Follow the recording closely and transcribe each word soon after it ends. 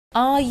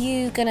Are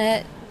you going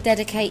to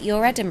dedicate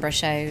your Edinburgh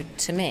show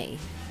to me?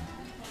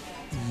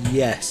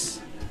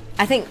 Yes.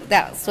 I think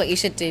that's what you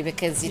should do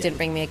because you didn't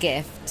bring me a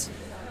gift.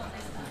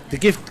 The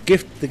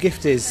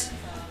gift is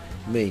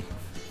me.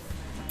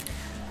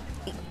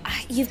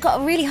 You've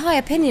got a really high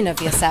opinion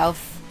of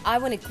yourself. I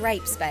wanted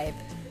grapes, babe.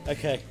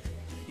 Okay.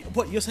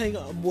 What, you're saying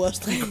I'm worse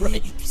than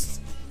grapes?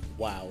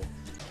 Wow.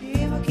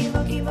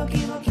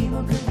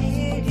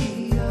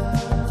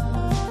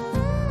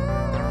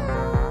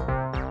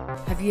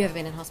 Have you ever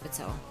been in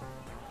hospital?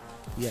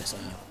 Yes, I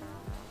have.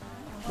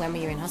 When were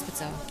you in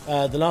hospital?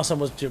 The last time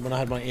was when I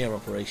had my ear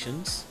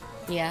operations.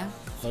 Yeah.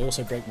 I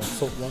also broke my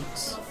foot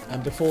once.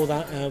 And before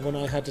that, when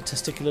I had a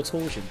testicular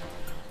torsion.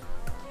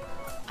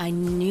 I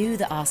knew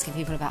that asking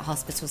people about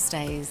hospital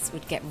stays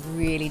would get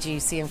really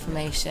juicy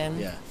information.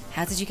 Yeah.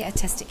 How did you get a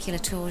testicular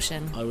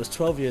torsion? I was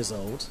 12 years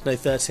old. No,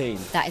 13.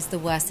 That is the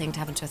worst thing to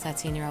happen to a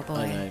 13-year-old boy.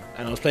 I know.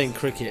 And I was playing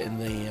cricket in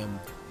the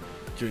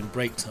during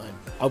break time.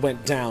 I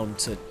went down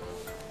to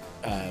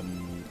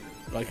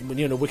like when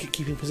you're in a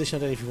wicket-keeping position. I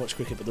don't know if you watch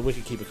cricket, but the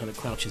wicket-keeper kind of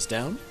crouches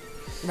down.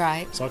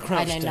 Right. So I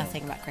crouched down. I know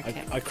nothing about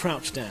cricket. I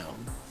crouched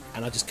down,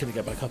 and I just couldn't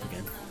get back up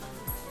again.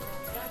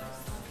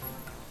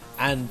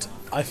 And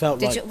I felt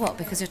Did you what?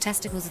 Because your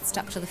testicles had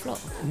stuck to the floor?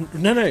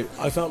 No.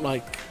 I felt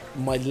like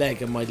my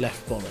leg and my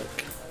left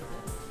bollock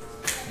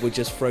were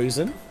just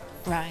frozen.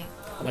 Right.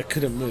 And I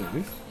couldn't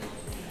move.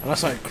 And I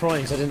started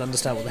crying because I didn't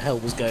understand what the hell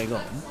was going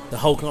on. The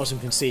whole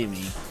classroom can see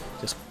me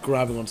just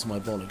grabbing onto my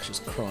bollocks,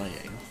 just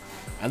crying.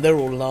 And they're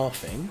all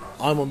laughing.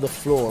 I'm on the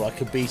floor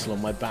like a beetle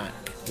on my back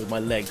with my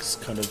legs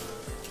kind of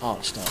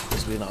arched up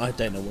because I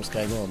don't know what's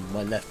going on.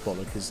 My left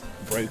bollock is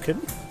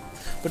broken.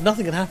 But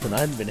nothing had happened. I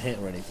hadn't been hit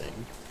or anything.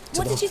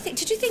 What did you think?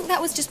 Did you think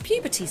that was just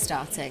puberty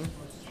starting?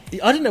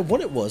 I didn't know what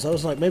it was. I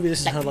was like, maybe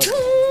this is how, like,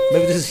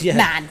 maybe this is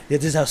man. Yeah,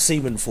 this is how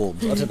semen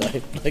forms. I don't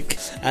know. Like,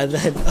 and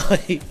then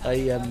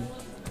I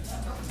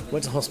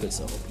went to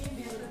hospital,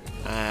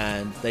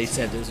 and they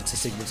said it was a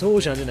testicular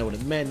torsion. I didn't know what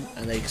it meant,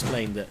 and they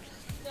explained that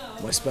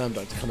my sperm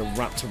duct kind of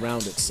wrapped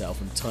around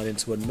itself and tied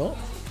into a knot,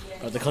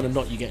 like the kind of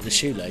knot you get in a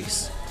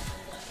shoelace.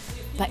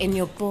 But in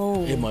your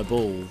ball. In my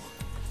ball.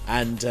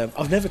 And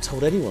I've never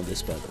told anyone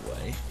this, by the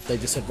way. They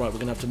just said, right, we're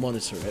going to have to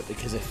monitor it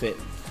because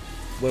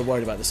we're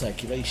worried about the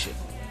circulation.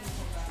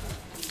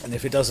 And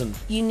if it doesn't...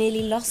 You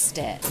nearly lost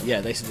it. Yeah,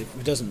 they said if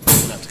it doesn't, we're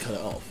going to have to cut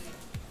it off.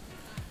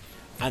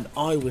 And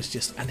I was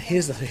just... And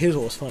here's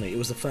what was funny. It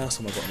was the first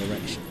time I got an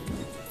erection.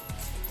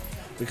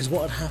 Because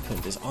what had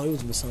happened is I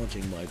was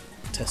massaging my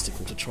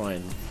testicle to try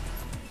and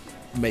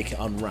make it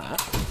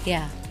unwrap.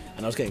 Yeah.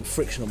 And I was getting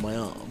friction on my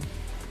arm,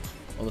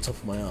 on the top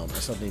of my arm, and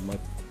suddenly my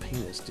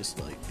penis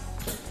just like...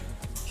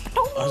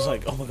 I was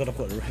like, oh my god, I've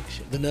got an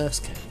erection. The nurse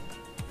came,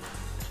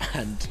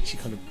 and she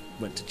kind of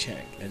went to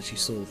check, and she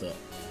saw that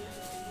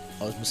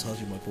I was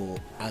massaging my ball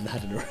and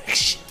had an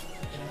erection.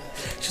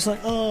 She was like,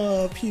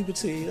 oh,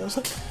 puberty. I was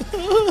like,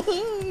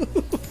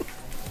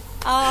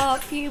 oh,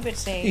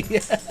 puberty.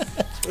 Yeah.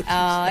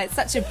 Oh, it's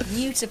such a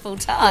beautiful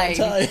time.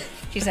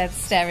 She said,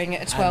 staring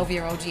at a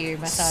 12-year-old you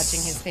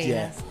massaging his penis.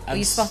 Yeah. Were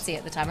you spotty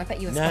at the time? I bet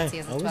you were spotty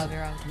as a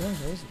 12-year-old. No,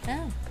 I wasn't.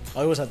 Oh.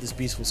 I always had this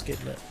beautiful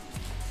skidlet.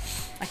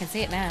 I can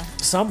see it now.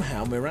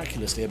 Somehow,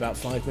 miraculously, about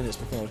 5 minutes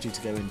before I was due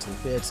to go into the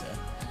theatre,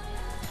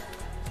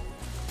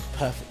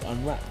 perfect,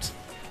 unwrapped.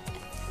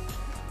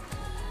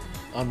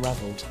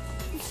 Unravelled.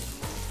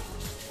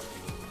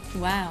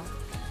 Wow.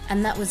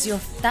 And that was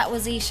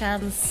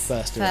Eshaan's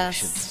first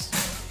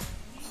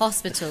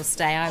hospital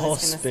stay, I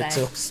was going to say.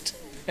 Hospital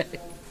stay.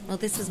 Well,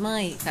 this was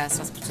my first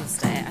hospital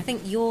stay. I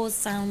think yours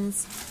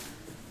sounds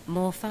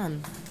more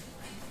fun.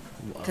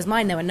 Because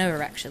mine, there were no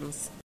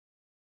erections.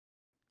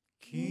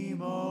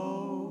 Chemo.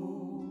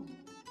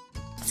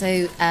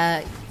 So,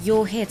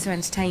 you're here to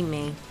entertain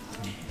me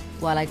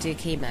while I do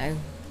chemo.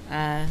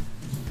 I've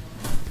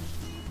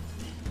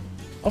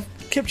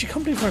kept you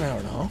company for an hour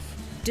and a half.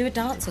 Do a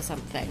dance or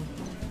something.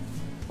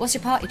 What's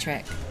your party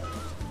trick?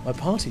 My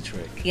party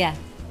trick? Yeah.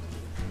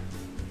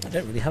 I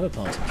don't really have a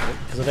party trick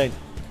because I don't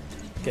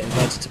get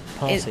invited to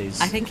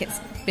parties. I think it's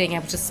being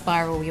able to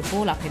spiral your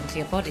ball up into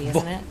your body,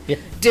 isn't it? Yeah.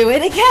 Do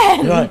it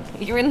again! Right.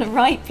 You're in the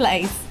right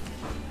place.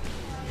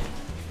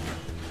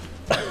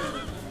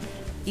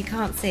 You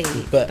can't see,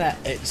 but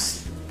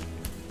it's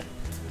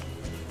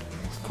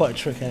quite a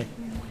trick, eh?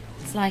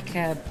 It's like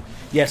a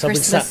yes,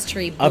 Christmas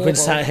tree I've been bauble.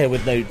 sat here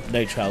with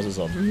no trousers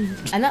on.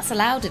 And that's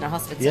allowed in a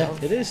hospital. Yeah,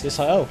 it is. It's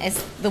like, oh.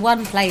 It's the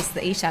one place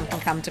that Eshaan can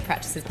come to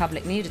practice his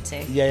public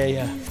nudity.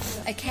 Yeah.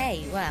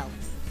 Okay, well,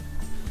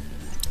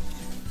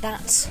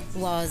 that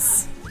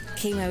was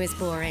Chemo is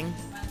Boring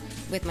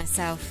with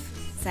myself,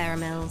 Sarah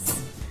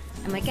Mills,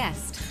 and my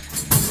guest.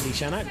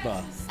 Eshaan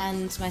Akbar.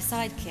 And my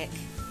sidekick,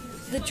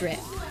 The Drip.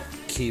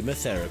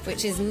 Chemotherapy.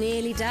 Which is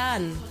nearly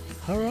done.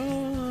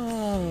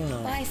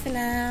 Hurrah! Bye for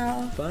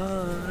now.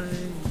 Bye.